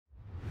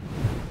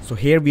So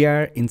here we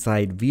are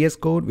inside VS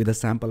Code with a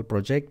sample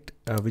project.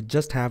 We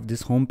just have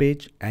this home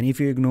page, and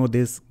if you ignore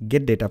this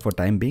get data for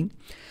time being,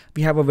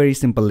 we have a very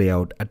simple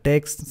layout, a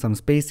text, some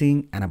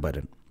spacing, and a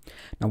button.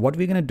 Now what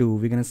we're gonna do,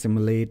 we're gonna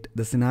simulate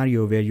the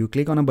scenario where you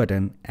click on a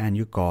button and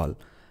you call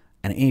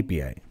an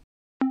API.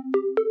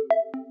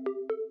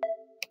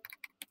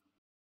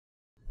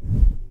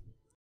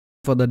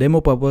 For the demo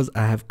purpose,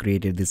 I have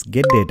created this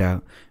get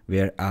data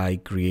where I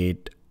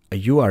create a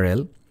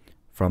URL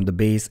from the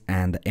base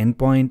and the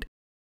endpoint.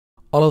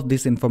 All of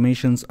these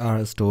informations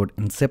are stored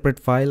in separate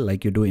file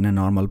like you do in a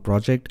normal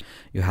project.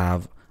 You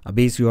have a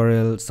base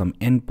URL, some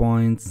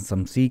endpoints,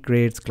 some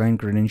secrets, client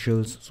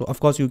credentials. So of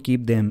course you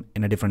keep them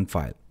in a different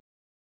file.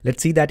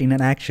 Let's see that in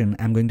an action.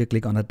 I'm going to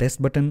click on the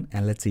test button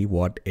and let's see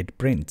what it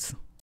prints.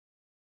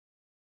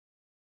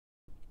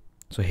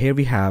 So here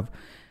we have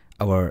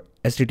our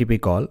HTTP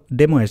call,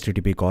 demo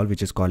HTTP call,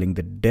 which is calling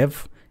the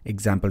dev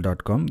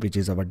example.com, which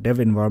is our dev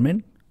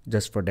environment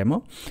just for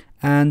demo,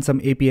 and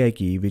some API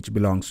key which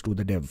belongs to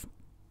the dev.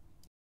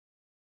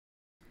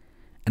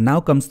 And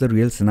now comes the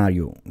real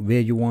scenario where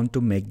you want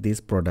to make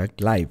this product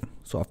live.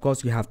 So of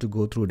course you have to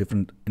go through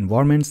different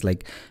environments,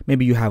 like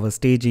maybe you have a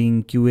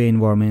staging QA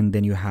environment,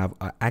 then you have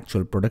an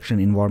actual production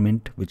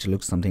environment which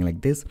looks something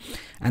like this.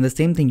 And the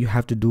same thing you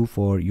have to do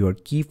for your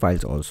key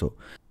files also,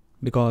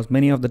 because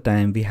many of the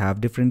time we have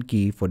different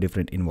key for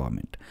different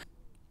environment.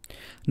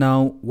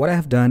 Now what I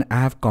have done, I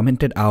have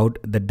commented out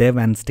the dev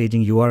and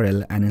staging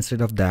URL, and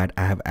instead of that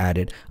I have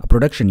added a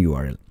production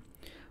URL,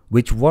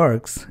 which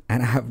works.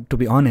 And I have to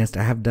be honest,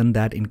 I have done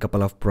that in a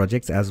couple of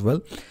projects as well.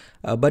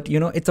 But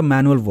you know, it's a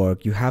manual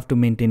work. You have to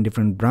maintain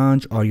different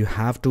branch, or you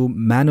have to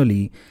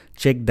manually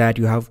check that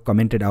you have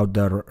commented out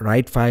the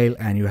right file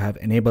and you have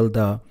enabled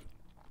the,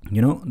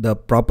 you know, the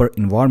proper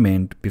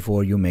environment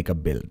before you make a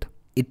build.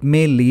 It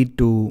may lead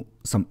to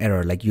some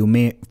error, like you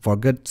may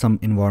forget some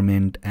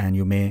environment and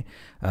you may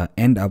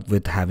end up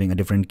with having a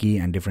different key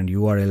and different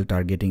URL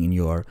targeting in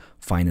your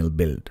final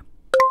build.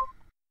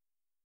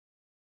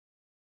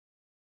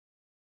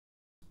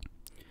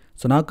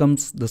 So now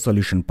comes the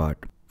solution part.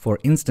 For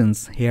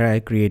instance, here I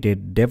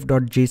created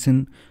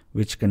dev.json,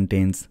 which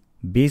contains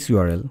base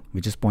URL,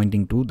 which is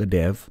pointing to the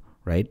dev,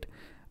 right?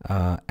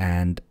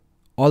 And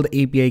all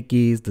the API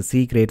keys, the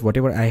secret,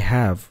 whatever I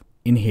have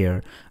in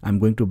here, I'm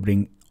going to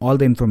bring all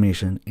the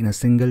information in a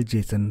single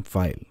JSON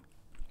file.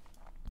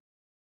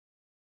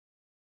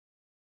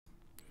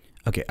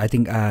 Okay, I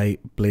think I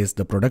placed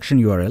the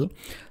production URL.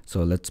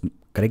 So let's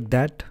correct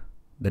that.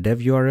 The dev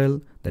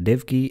URL, the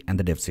dev key, and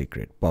the dev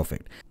secret.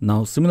 Perfect.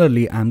 Now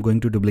similarly, I'm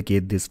going to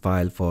duplicate this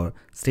file for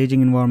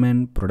staging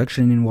environment,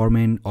 production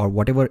environment, or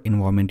whatever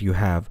environment you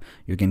have.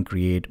 You can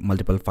create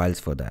multiple files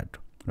for that,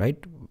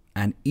 right?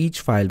 And each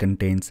file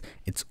contains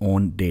its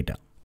own data.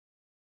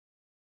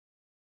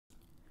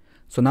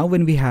 So now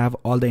when we have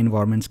all the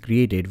environments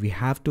created, we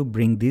have to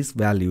bring these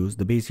values,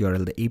 the base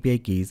URL, the API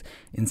keys,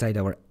 inside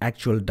our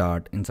actual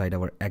Dart, inside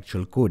our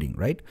actual coding,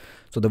 right?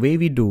 So the way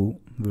we do,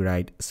 we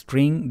write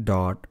string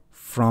dot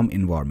from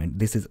environment.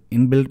 This is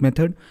inbuilt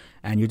method,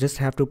 and you just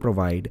have to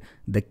provide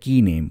the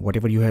key name,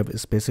 whatever you have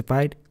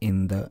specified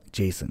in the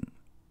JSON.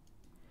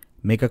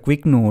 Make a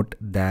quick note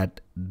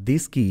that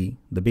this key,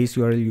 the base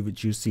URL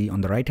which you see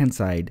on the right hand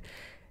side,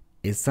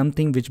 is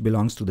something which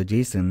belongs to the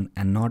JSON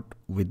and not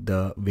with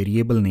the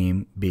variable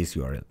name base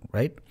URL,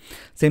 right?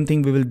 Same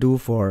thing we will do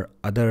for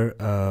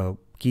other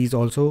keys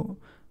also,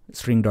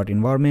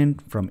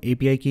 string.environment, from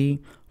API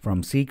key,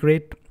 from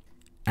secret,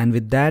 and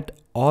with that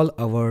all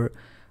our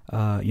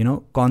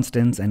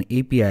constants and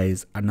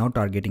APIs are now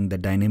targeting the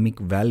dynamic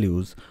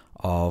values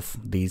of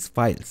these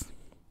files.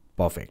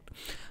 Perfect.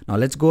 Now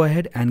let's go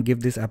ahead and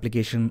give this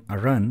application a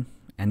run,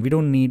 and we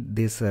don't need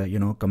this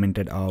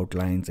commented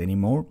outlines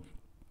anymore.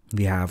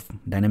 We have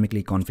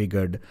dynamically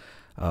configured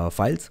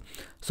files.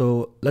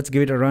 So let's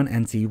give it a run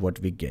and see what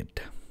we get.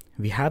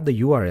 We have the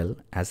URL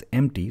as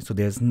empty, so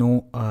there's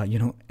no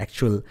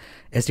actual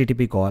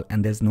HTTP call,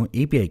 and there's no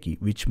API key,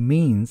 which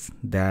means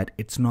that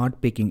it's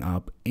not picking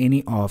up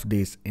any of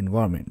this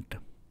environment.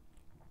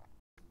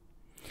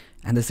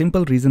 And the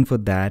simple reason for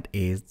that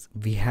is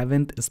we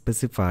haven't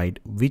specified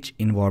which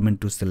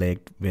environment to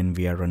select when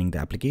we are running the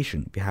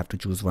application. We have to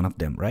choose one of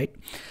them, right?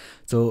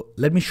 So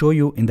let me show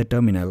you in the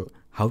terminal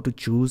how to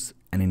choose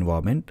an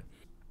environment.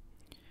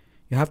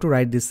 You have to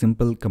write this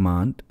simple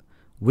command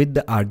with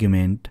the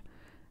argument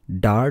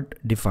dart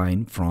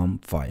define from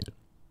file.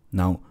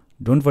 Now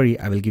don't worry,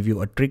 I will give you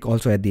a trick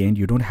also at the end.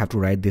 You don't have to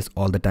write this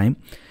all the time.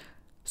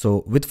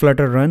 So with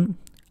Flutter run,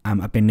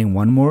 I'm appending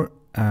one more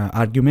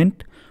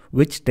argument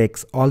which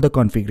takes all the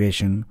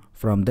configuration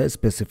from the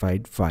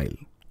specified file.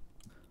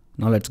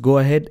 Now let's go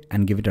ahead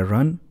and give it a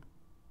run.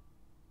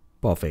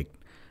 Perfect.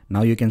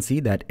 Now you can see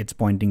that it's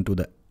pointing to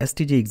the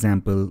STG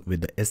example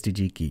with the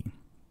STG key.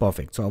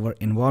 Perfect. So our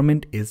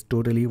environment is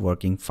totally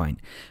working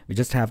fine. We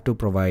just have to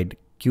provide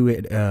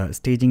QA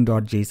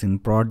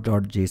staging.json,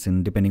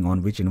 prod.json, depending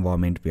on which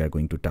environment we are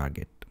going to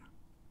target.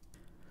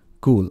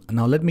 Cool.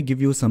 Now let me give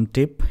you some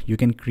tip. You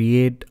can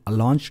create a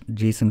launch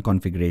JSON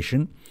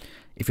configuration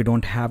if you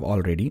don't have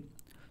already.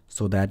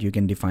 so that you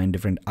can define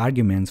different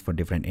arguments for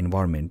different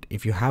environment.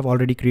 If you have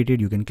already created,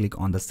 you can click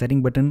on the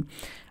setting button,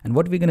 and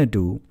what we're gonna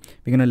do,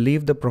 we're gonna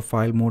leave the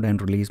profile mode and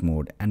release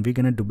mode, and we're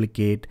gonna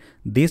duplicate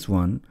this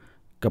one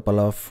couple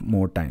of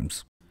more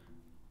times.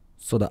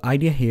 So the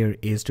idea here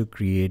is to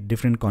create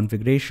different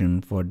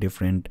configuration for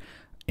different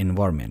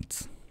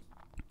environments.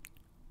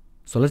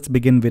 So let's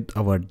begin with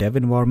our dev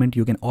environment.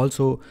 You can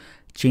also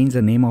change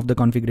the name of the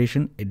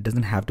configuration. It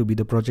doesn't have to be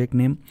the project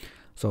name.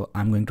 So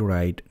I'm going to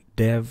write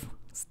dev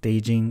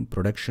staging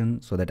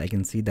production so that I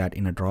can see that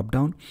in a drop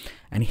down.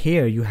 And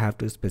here you have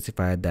to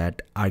specify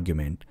that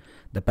argument.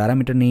 The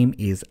parameter name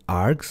is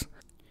args,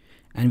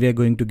 and we are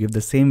going to give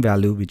the same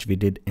value which we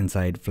did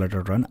inside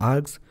Flutter run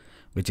args,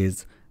 which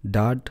is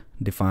dot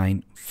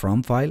define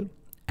from file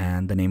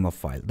and the name of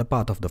file, the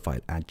path of the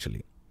file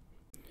actually.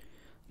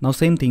 Now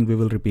same thing we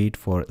will repeat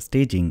for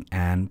staging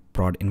and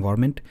prod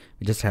environment.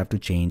 We just have to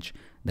change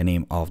the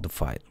name of the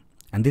file.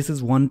 And this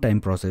is one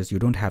time process. You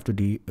don't have to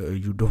do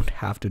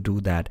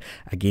that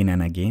again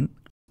and again.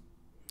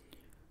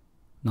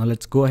 Now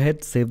let's go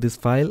ahead, save this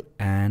file,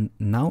 and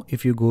now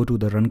if you go to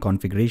the run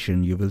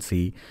configuration, you will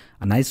see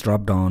a nice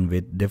drop down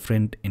with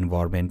different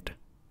environment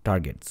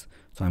targets.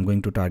 So I'm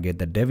going to target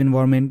the dev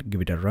environment,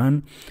 give it a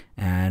run,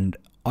 and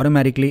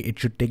automatically it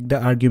should take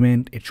the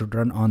argument. It should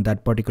run on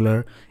that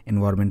particular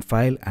environment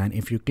file. And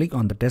if you click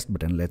on the test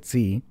button, let's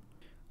see.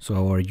 So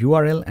our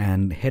URL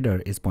and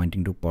header is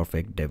pointing to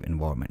perfect dev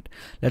environment.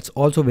 Let's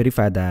also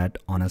verify that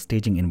on a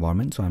staging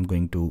environment. So I'm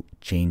going to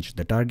change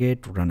the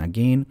target, run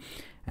again,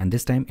 and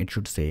this time it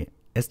should say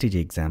stg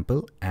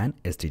example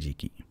and stg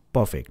key.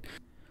 Perfect.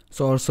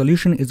 So our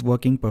solution is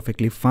working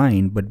perfectly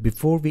fine, but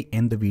before we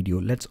end the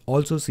video, let's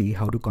also see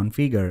how to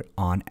configure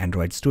on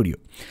Android Studio.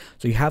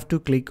 So you have to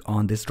click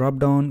on this drop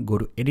down, go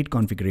to edit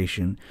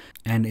configuration,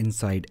 and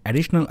inside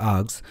additional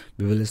args,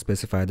 we will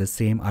specify the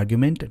same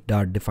argument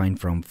dot define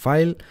from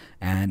file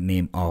and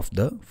name of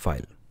the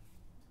file.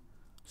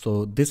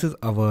 So this is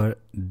our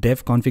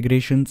dev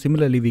configuration.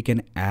 Similarly, we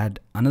can add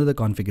another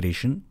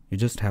configuration. You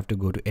just have to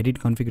go to edit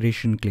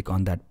configuration, click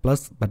on that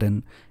plus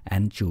button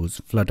and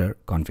choose Flutter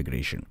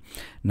configuration.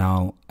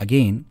 Now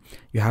again,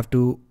 you have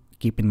to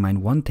keep in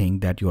mind one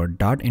thing, that your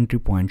dot entry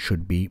point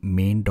should be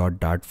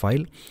main.dart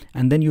file,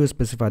 and then you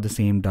specify the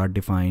same dot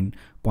define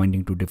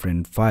pointing to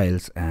different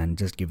files and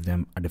just give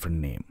them a different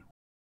name.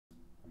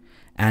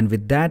 And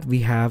with that, we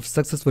have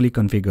successfully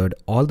configured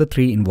all the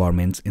 3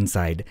 environments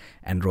inside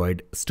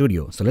Android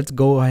Studio. So let's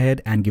go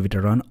ahead and give it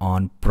a run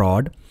on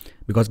prod,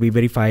 because we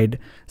verified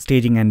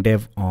staging and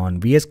dev on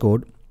VS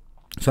Code.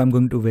 So I'm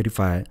going to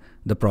verify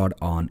the prod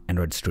on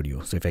Android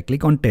Studio. So if I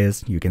click on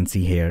test, you can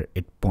see here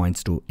it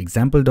points to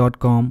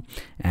example.com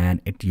and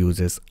it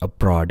uses a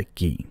prod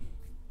key.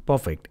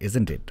 Perfect,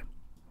 isn't it?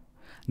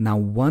 Now,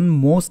 one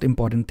most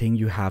important thing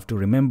you have to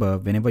remember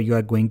whenever you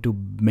are going to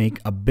make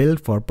a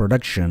build for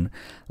production,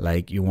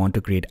 like you want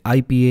to create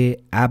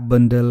IPA, app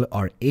bundle,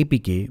 or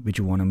APK, which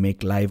you want to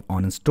make live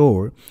on a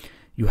store,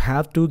 you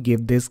have to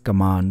give this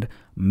command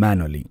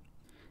manually.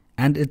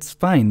 And it's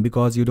fine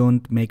because you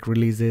don't make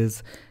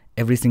releases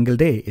every single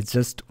day. It's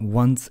just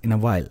once in a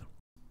while.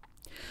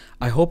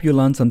 I hope you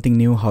learned something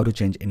new, how to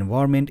change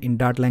environment in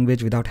Dart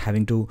language without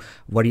having to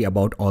worry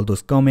about all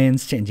those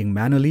comments changing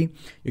manually.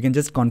 You can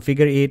just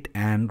configure it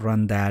and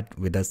run that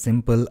with a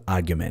simple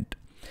argument.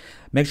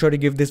 Make sure to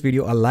give this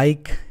video a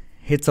like,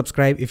 hit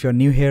subscribe if you're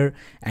new here,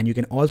 and you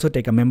can also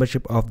take a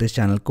membership of this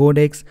channel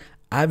CodeX.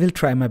 I will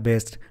try my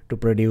best to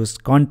produce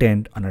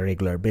content on a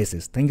regular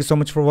basis. Thank you so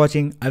much for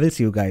watching. I will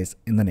see you guys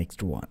in the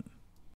next one.